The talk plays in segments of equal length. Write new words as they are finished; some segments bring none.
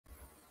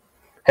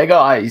Hey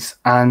guys,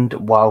 and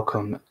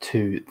welcome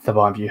to the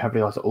Bayern View. Hope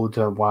you guys are all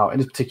doing well. In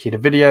this particular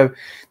video,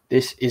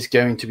 this is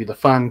going to be the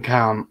fan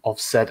cam of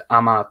said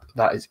Ahmad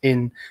that is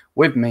in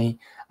with me,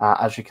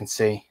 as you can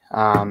see.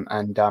 Yeah,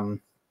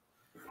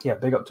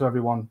 big up to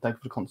everyone. Thank you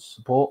for the constant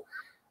support.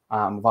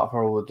 Without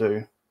further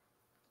ado,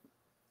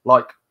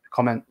 like,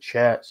 comment,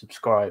 share,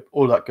 subscribe,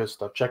 all that good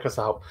stuff. Check us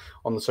out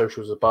on the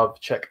socials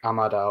above. Check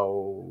Ahmad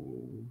out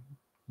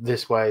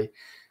this way,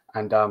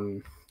 and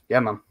yeah,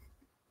 man.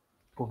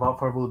 Without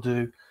further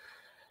ado,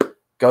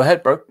 go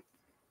ahead, bro.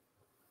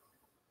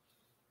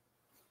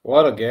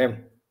 What a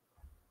game.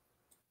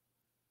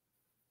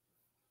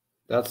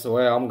 That's the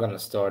way I'm going to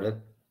start it.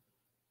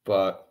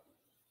 But,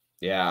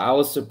 yeah, I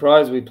was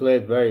surprised we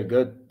played very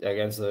good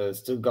against the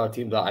Stuttgart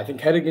team that I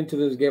think heading into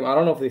this game, I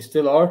don't know if they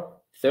still are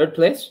third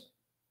place.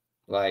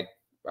 Like,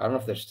 I don't know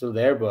if they're still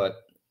there, but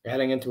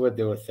heading into it,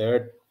 they were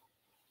third.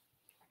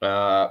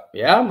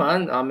 Yeah,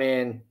 man. I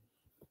mean,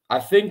 I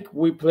think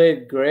we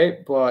played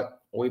great, but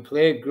we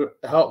played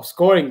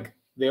scoring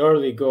the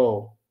early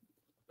goal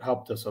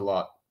helped us a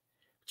lot.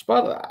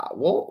 By the way,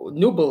 well,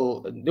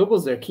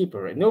 Nubel's their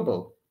keeper, right?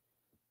 Nubel,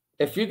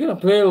 if you're gonna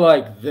play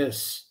like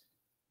this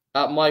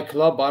at my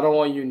club, I don't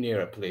want you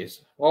near it,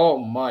 please. Oh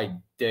my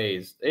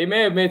days. He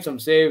may have made some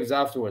saves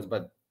afterwards,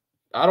 but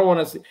I don't want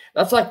to see.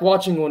 That's like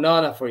watching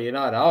Onana for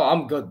United.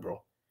 I'm good,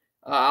 bro.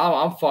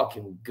 I'm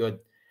fucking good.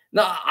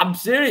 No, I'm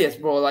serious,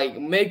 bro. Like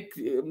make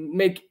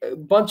a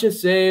bunch of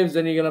saves,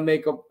 and you're gonna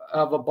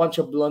have a bunch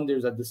of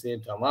blunders at the same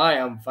time. I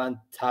am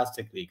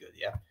fantastically good,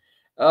 yeah.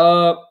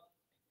 But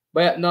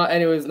yeah, no,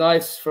 anyways,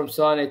 nice from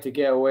Sané to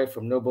get away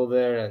from Nubel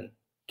there, and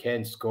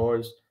Ken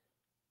scores.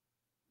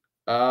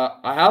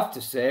 I have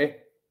to say,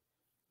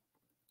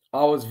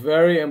 I was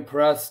very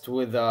impressed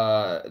with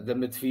the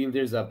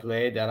midfielders that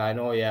played, and I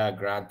know, yeah,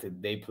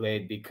 granted, they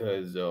played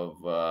because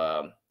of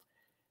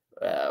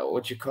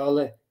what you call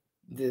it,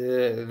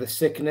 the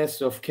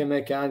sickness of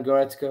Kimmich and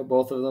Goretzka,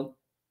 both of them.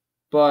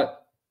 But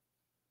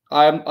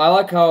I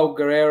like how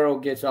Guerrero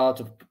gets out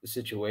of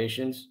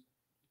situations.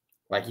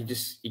 Like he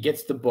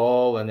gets the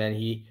ball and then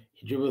he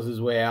dribbles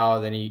his way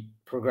out, and he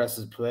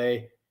progresses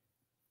play.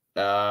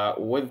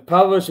 With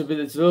Pavlos,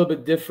 it's a little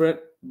bit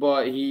different,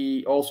 but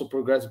he also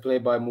progresses play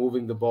by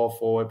moving the ball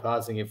forward,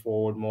 passing it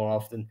forward more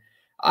often.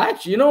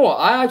 You know what?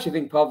 I actually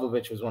think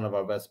Pavlovic was one of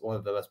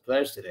the best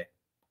players today.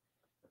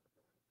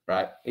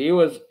 Right? He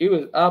was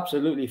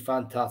absolutely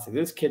fantastic.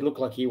 This kid looked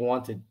like he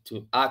wanted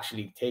to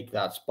actually take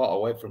that spot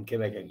away from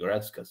Kimmich and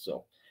Goretzka.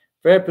 So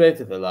fair play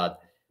to the lad.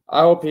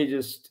 I hope he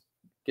just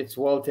gets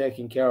well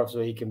taken care of so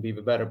he can be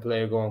a better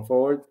player going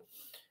forward.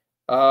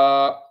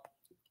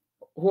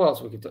 Who else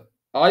we could talk?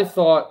 I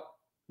thought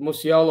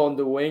Musiala on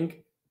the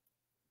wing.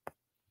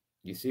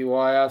 You see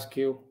why I ask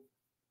you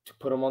to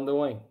put him on the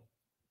wing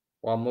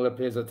while Muller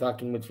plays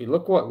attacking midfield.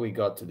 Look what we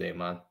got today,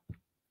 man.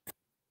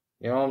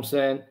 You know what I'm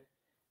saying?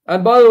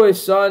 And by the way,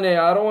 Sané,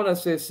 I don't want to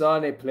say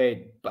Sané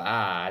played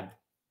bad,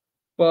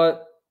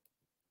 but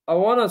I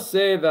want to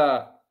say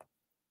that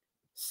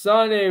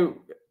Sané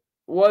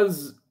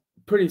was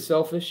pretty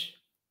selfish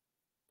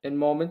in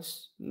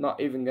moments.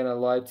 Not even going to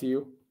lie to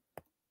you.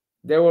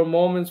 There were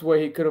moments where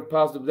he could have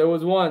passed. There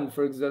was one,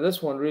 for example,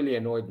 this one really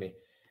annoyed me.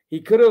 He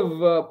could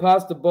have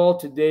passed the ball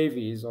to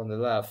Davies on the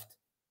left,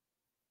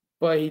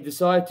 but he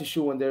decided to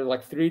shoot when there were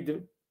like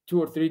two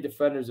or three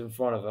defenders in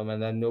front of him,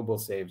 and then Nubel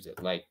saves it.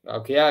 Like,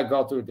 okay, I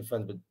got through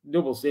defense, but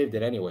Nubel saved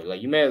it anyway.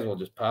 Like, you may as well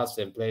just pass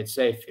it and play it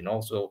safe, you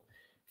know? So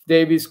if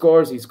Davies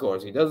scores, he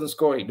scores. He doesn't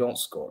score, he don't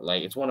score.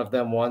 Like, it's one of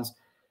them ones.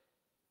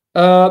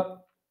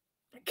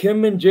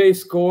 Min-jae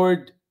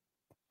scored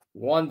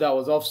one that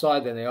was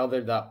offside and the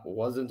other that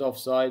wasn't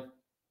offside.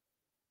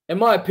 In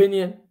my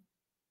opinion,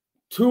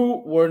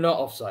 two were not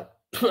offside.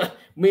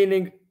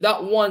 Meaning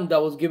that one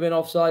that was given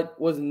offside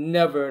was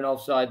never an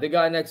offside. The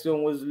guy next to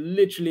him was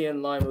literally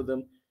in line with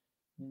him.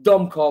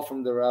 Dumb call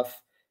from the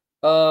ref.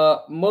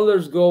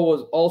 Muller's goal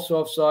was also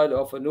offside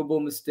off a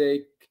Nubel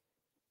mistake.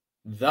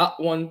 That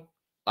one,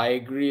 I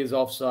agree, is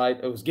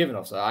offside. It was given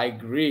offside. I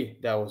agree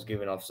that was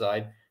given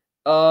offside.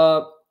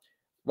 Well,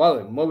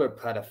 Muller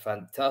had a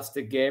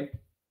fantastic game.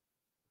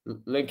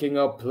 Linking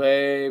up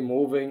play,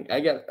 moving.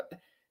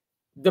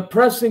 The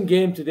pressing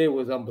game today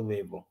was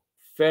unbelievable.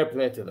 Fair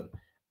play to them.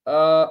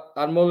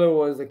 And Muller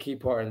was a key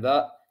part in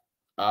that.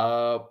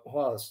 What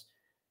else?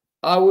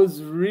 I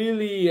was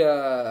really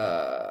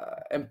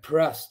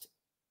impressed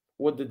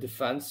with the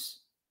defense.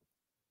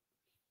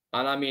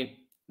 And I mean,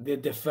 the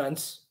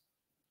defense.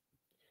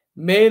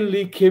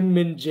 Mainly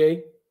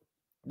Min-jae.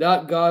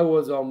 That guy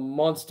was a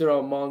monster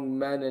among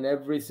men in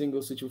every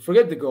single situation.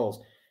 Forget the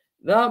goals.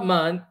 That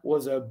man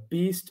was a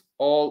beast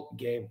all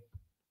game.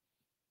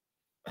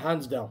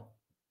 Hands down.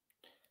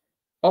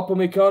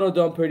 Upamecano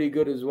done pretty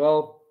good as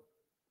well.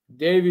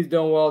 Davies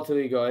done well till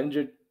he got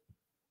injured.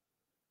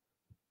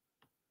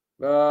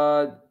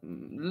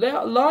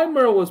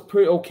 Limer was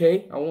pretty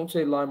okay. I won't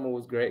say Limer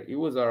was great. He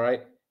was all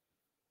right.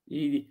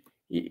 He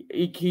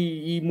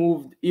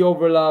moved. He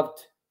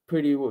overlapped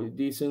pretty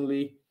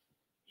decently.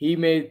 He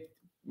made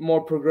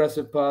more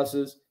progressive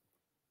passes.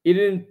 He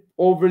didn't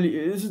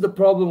overly. This is the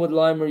problem with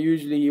Limer.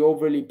 Usually he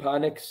overly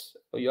panics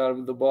out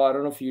of the ball. I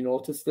don't know if you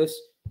noticed this,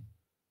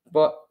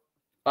 but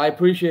I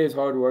appreciate his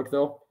hard work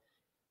though.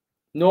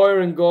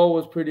 Neuer in goal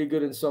was pretty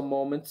good in some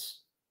moments,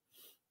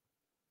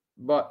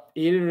 but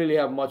he didn't really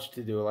have much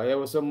to do. Like there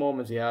were some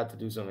moments he had to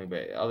do something,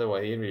 but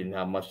otherwise he didn't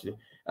have much to do.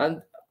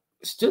 And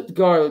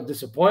Stuttgart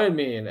disappointed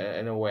me in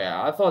a way.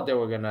 I thought they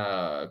were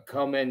gonna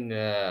come in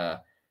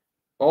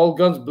all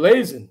guns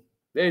blazing.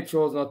 They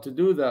chose not to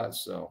do that,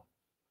 so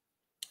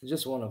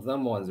just one of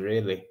them ones,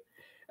 really.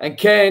 And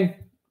Kane,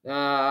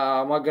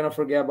 I'm not gonna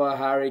forget about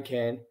Harry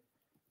Kane.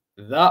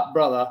 That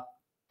brother,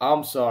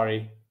 I'm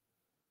sorry,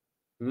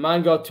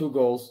 man got 2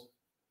 goals,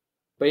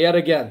 but yet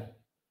again,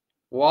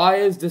 why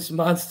is this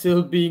man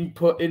still being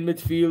put in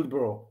midfield,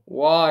 bro?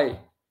 Why?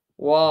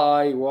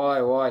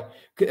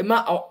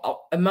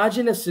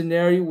 Imagine a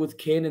scenario with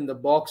Kane in the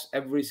box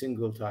every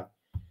single time.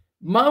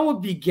 Man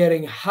would be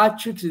getting hat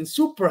tricks and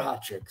super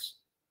hat tricks.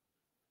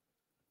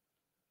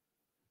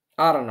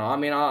 I don't know. I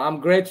mean, I'm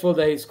grateful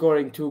that he's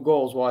scoring 2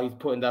 goals while he's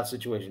put in that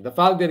situation. The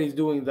fact that he's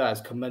doing that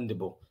is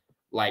commendable.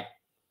 Like,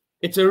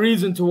 it's a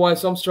reason to why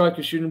some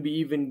strikers shouldn't be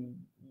even,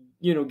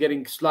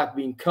 getting slack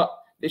being cut.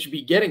 They should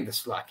be getting the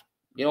slack.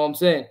 You know what I'm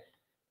saying?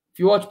 If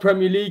you watch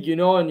Premier League, you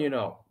know and you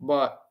know.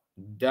 But,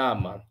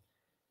 damn, man.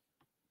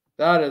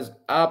 That is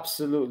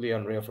absolutely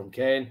unreal from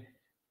Kane.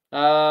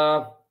 Did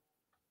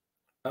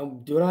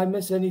I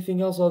miss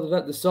anything else other than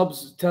that? The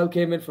subs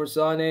came in for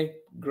Sané.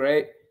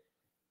 Great.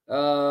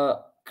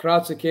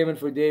 Kratzer came in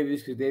for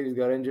Davies because Davies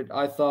got injured.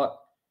 I thought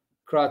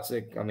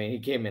Kratzer, I mean, he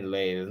came in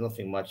late. There's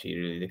nothing much he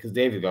really did because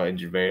Davies got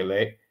injured very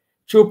late.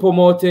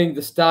 Choupo-Moting,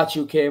 the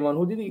statue came on.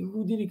 Who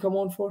did he come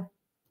on for?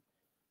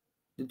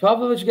 Did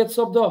Pavlovic get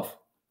subbed off?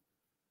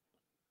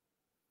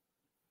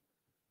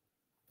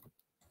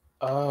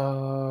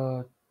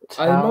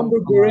 I remember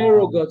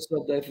Guerrero got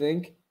subbed, I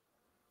think.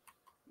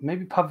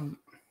 Maybe Pav.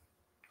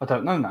 I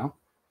don't know now.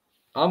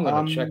 I'm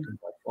going to check on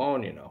my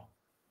phone,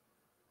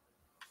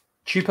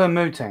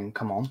 Choupo-Moting,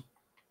 come on.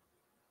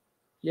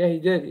 Yeah, he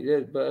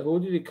did. But who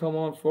did he come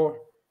on for?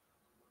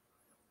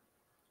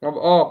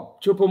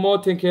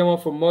 Choupo-Moting came on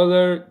for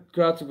Muller.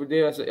 Kratzer for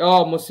Davis.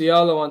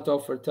 Musiala went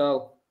off for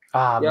Tel.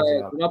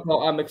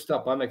 I mixed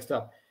up.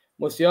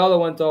 Musiala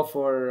went off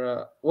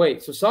for...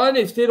 wait, so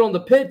Sané stayed on the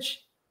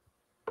pitch?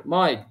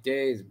 My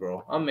days,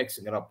 bro. I'm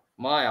mixing it up.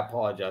 I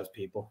apologize,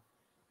 people.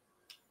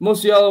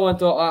 Musiala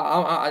went off.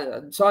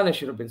 Sané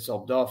should have been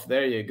subbed off.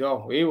 There you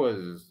go. He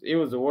was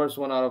the worst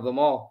one out of them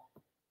all.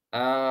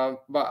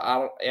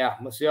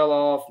 Musiala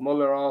off,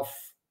 Muller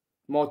off,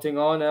 Moting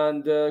on,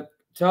 and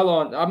Tel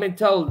on. I mean,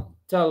 Tel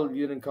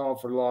didn't come on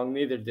for long.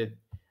 Neither did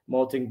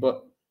Moting.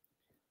 But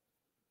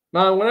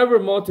man, whenever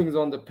Moting's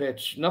on the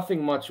pitch,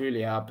 nothing much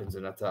really happens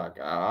in attack.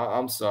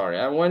 I'm sorry.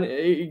 And when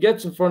he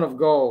gets in front of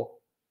goal,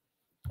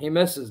 he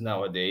misses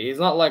nowadays. He's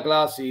not like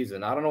last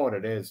season. I don't know what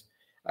it is.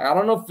 I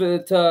don't know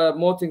if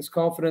Moting's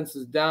confidence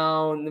is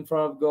down in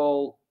front of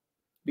goal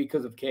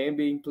because of Kane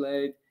being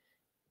played.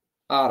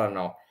 I don't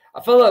know. I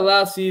felt like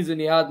last season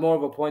he had more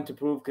of a point to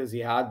prove because he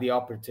had the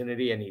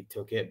opportunity and he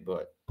took it.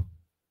 But,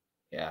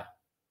 yeah,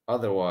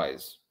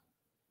 otherwise,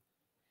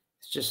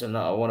 it's just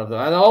another one of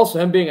them. And also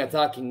him being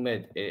attacking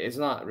mid, it's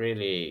not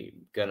really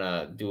going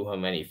to do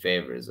him any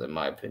favors, in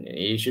my opinion.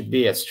 He should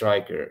be a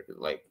striker.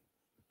 Like,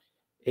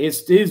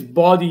 his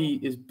body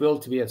is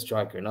built to be a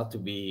striker, not to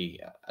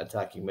be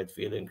attacking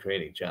midfield and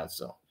creating chance.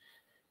 So,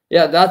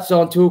 yeah, that's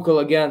on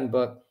Tuchel again.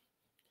 But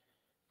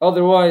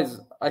otherwise,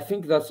 I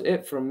think that's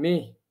it from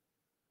me.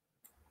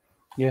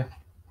 Yeah.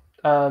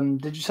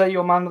 Did you say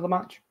your man of the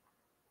match?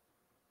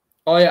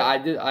 Oh yeah, I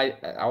did.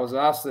 I was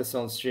asked this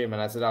on stream,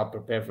 and I said I'll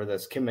prepare for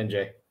this.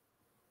 Min-jae.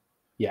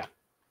 Yeah.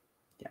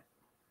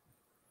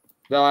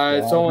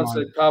 Someone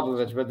said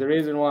Pavlovic, but the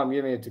reason why I'm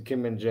giving it to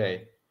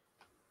Min-jae,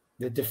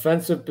 the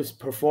defensive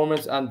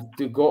performance and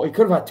the goal. He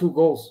could have had 2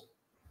 goals,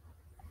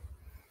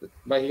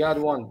 but he had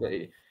 1.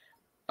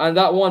 And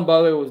that one, by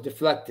the way, was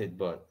deflected.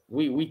 But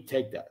we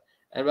take that.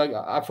 And like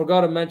I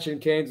forgot to mention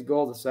Kane's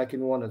goal, the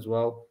second one as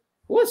well.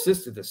 Who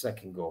assisted the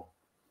second goal?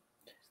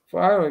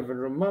 I don't even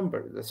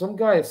remember. Some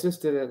guy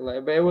assisted it,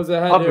 but it was a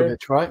header.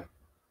 Pavlovic, right?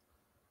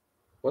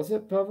 Was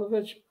it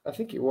Pavlovic? I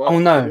think it was. Oh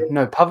no,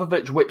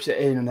 Pavlovic whips it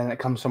in, and then it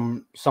comes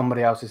from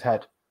somebody else's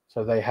head.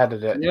 So they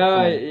headed it.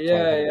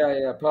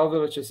 Yeah.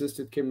 Pavlovic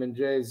assisted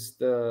Min-jae's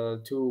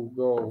the 2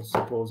 goals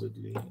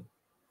supposedly.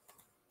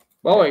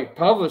 By the way,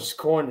 Pavlovic's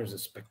corners are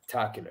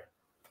spectacular.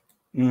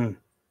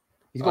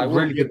 He's got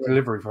really good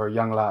delivery for a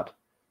young lad.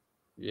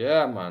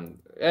 Yeah, man.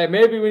 Hey,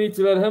 maybe we need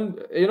to let him.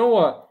 You know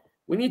what?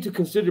 We need to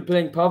consider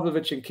playing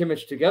Pavlovic and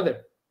Kimmich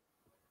together.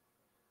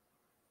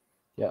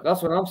 Yeah,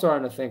 that's what I'm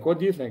starting to think. What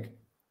do you think?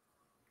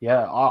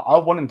 Yeah, I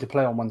want him to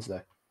play on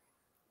Wednesday.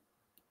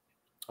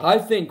 I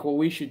think what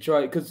we should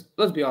try, because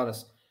let's be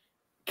honest,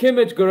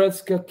 Kimmich,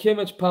 Goretzka,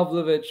 Kimmich,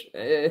 Pavlovic,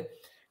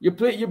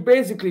 you're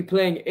basically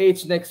playing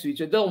H next to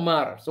each other. It don't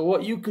matter. So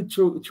what you could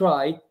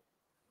try,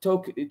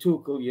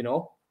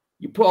 Tuchel,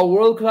 you put a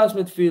world-class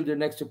midfielder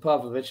next to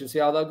Pavlovic and see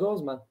how that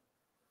goes, man.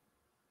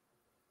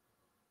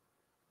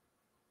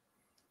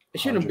 It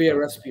shouldn't be a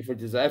recipe for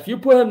disaster. If you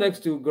put him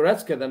next to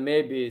Goretzka, then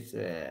maybe it's.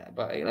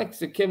 But next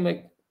to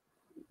Kimmich,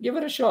 give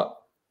it a shot.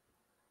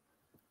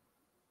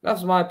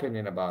 That's my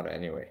opinion about it,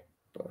 anyway.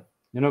 But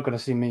you're not going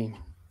to see me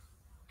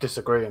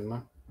disagreeing,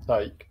 man.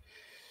 Like,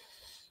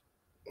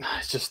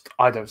 it's just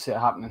I don't see it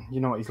happening.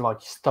 You know what he's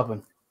like? He's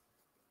stubborn.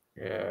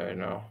 Yeah, I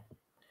know.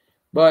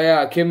 But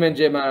yeah,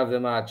 Min-jae man of the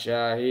match.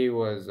 He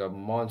was a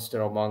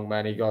monster among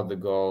men. He got the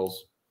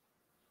goals.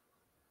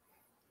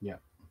 Yeah,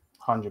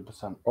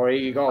 100%. Or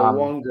he got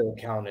one goal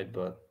counted,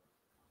 but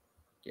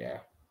yeah,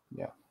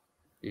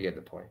 you get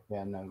the point.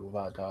 Yeah, no,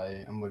 without doubt,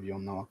 I'm with you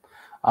on that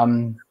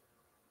one.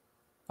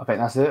 I think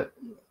that's it.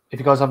 If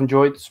you guys have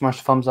enjoyed, smash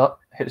the thumbs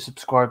up, hit the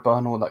subscribe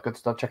button, all that good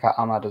stuff. Check out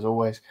Ahmad as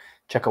always.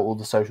 Check out all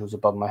the socials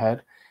above my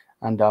head.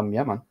 And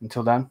yeah, man.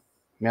 Until then,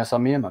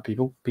 my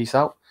people. Peace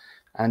out.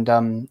 And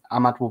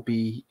Ahmad will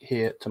be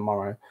here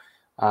tomorrow,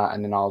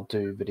 and then I'll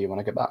do video when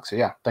I get back. So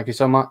yeah, thank you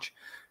so much.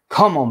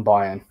 Come on,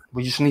 Bayern.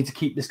 We just need to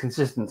keep this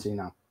consistency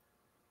now.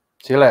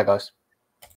 See you later, guys.